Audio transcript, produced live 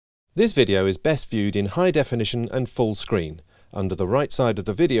This video is best viewed in high definition and full screen. Under the right side of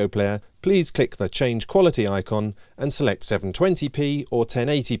the video player, please click the Change Quality icon and select 720p or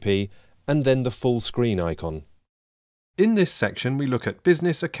 1080p and then the full screen icon. In this section we look at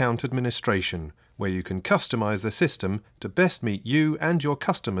Business Account Administration, where you can customize the system to best meet you and your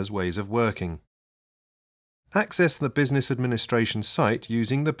customers' ways of working. Access the Business Administration site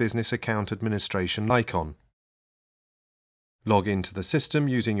using the Business Account Administration icon. Log into the system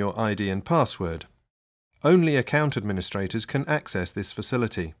using your ID and password. Only account administrators can access this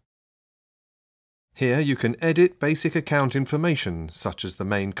facility. Here you can edit basic account information such as the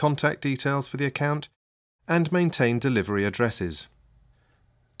main contact details for the account and maintain delivery addresses.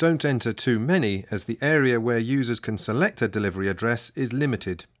 Don't enter too many as the area where users can select a delivery address is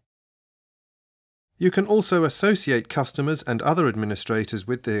limited. You can also associate customers and other administrators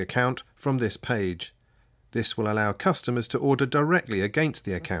with the account from this page. This will allow customers to order directly against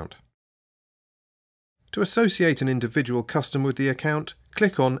the account. To associate an individual customer with the account,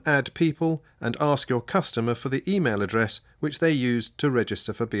 click on Add People and ask your customer for the email address which they used to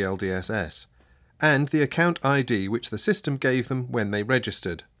register for BLDSS, and the account ID which the system gave them when they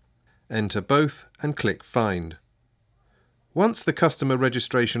registered. Enter both and click Find. Once the customer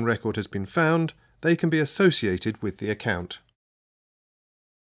registration record has been found, they can be associated with the account.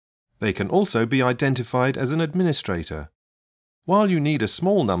 They can also be identified as an administrator. While you need a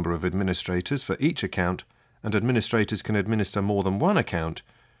small number of administrators for each account, and administrators can administer more than one account,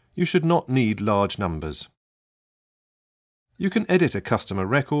 you should not need large numbers. You can edit a customer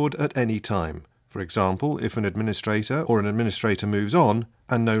record at any time. For example, if an administrator moves on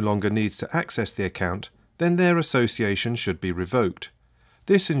and no longer needs to access the account, then their association should be revoked.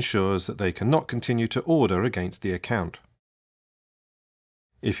 This ensures that they cannot continue to order against the account.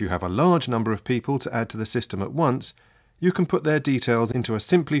 If you have a large number of people to add to the system at once, you can put their details into a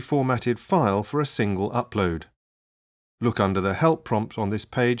simply formatted file for a single upload. Look under the help prompt on this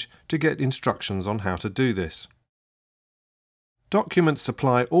page to get instructions on how to do this. Document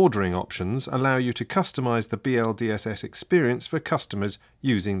supply ordering options allow you to customize the BLDSS experience for customers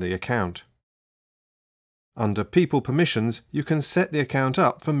using the account. Under People Permissions, you can set the account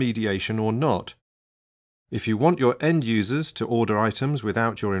up for mediation or not. If you want your end users to order items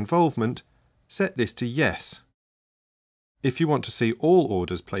without your involvement, set this to Yes. If you want to see all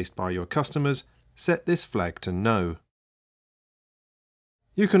orders placed by your customers, set this flag to No.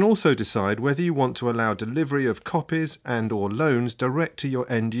 You can also decide whether you want to allow delivery of copies and/or loans direct to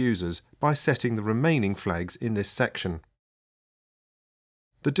your end users by setting the remaining flags in this section.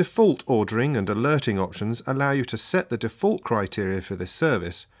 The default ordering and alerting options allow you to set the default criteria for this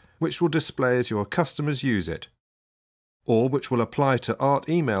service, which will display as your customers use it, or which will apply to ART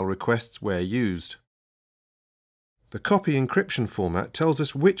email requests where used. The copy encryption format tells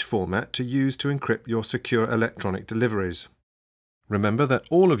us which format to use to encrypt your secure electronic deliveries. Remember that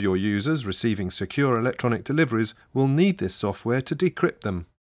all of your users receiving secure electronic deliveries will need this software to decrypt them.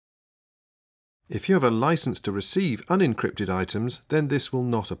 If you have a license to receive unencrypted items, then this will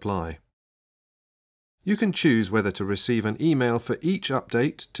not apply. You can choose whether to receive an email for each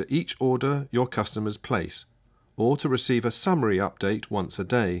update to each order your customers place, or to receive a summary update once a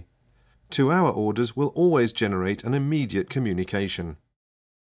day. 2-hour orders will always generate an immediate communication.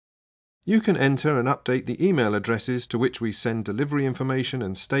 You can enter and update the email addresses to which we send delivery information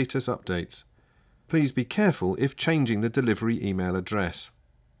and status updates. Please be careful if changing the delivery email address.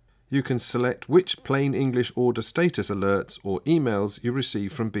 You can select which plain English order status alerts or emails you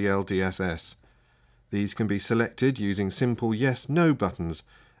receive from BLDSS. These can be selected using simple Yes/No buttons,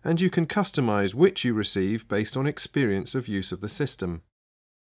 and you can customize which you receive based on experience of use of the system.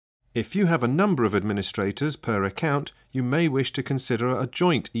 If you have a number of administrators per account, you may wish to consider a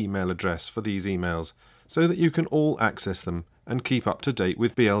joint email address for these emails, so that you can all access them and keep up to date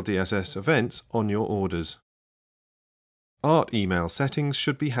with BLDSS events on your orders. ART email settings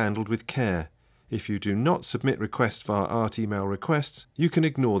should be handled with care. If you do not submit requests via ART email requests, you can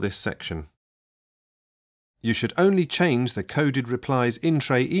ignore this section. You should only change the coded replies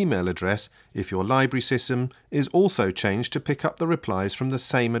in-tray email address if your library system is also changed to pick up the replies from the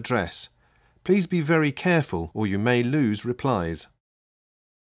same address. Please be very careful or you may lose replies.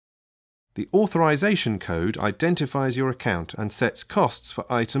 The authorization code identifies your account and sets costs for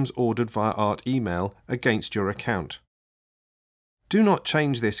items ordered via ART email against your account. Do not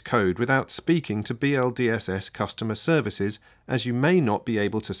change this code without speaking to BLDSS customer services, as you may not be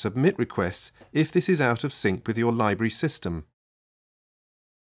able to submit requests if this is out of sync with your library system.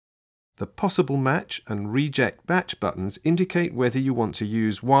 The possible match and reject batch buttons indicate whether you want to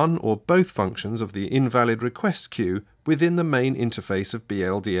use one or both functions of the invalid request queue within the main interface of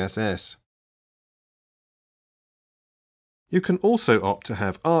BLDSS. You can also opt to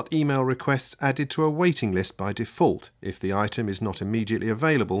have ART email requests added to a waiting list by default if the item is not immediately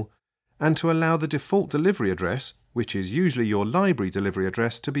available, and to allow the default delivery address, which is usually your library delivery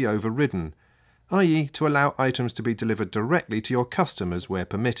address, to be overridden, i.e. to allow items to be delivered directly to your customers where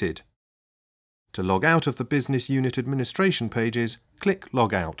permitted. To log out of the business unit administration pages, click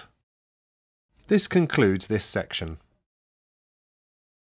Log Out. This concludes this section.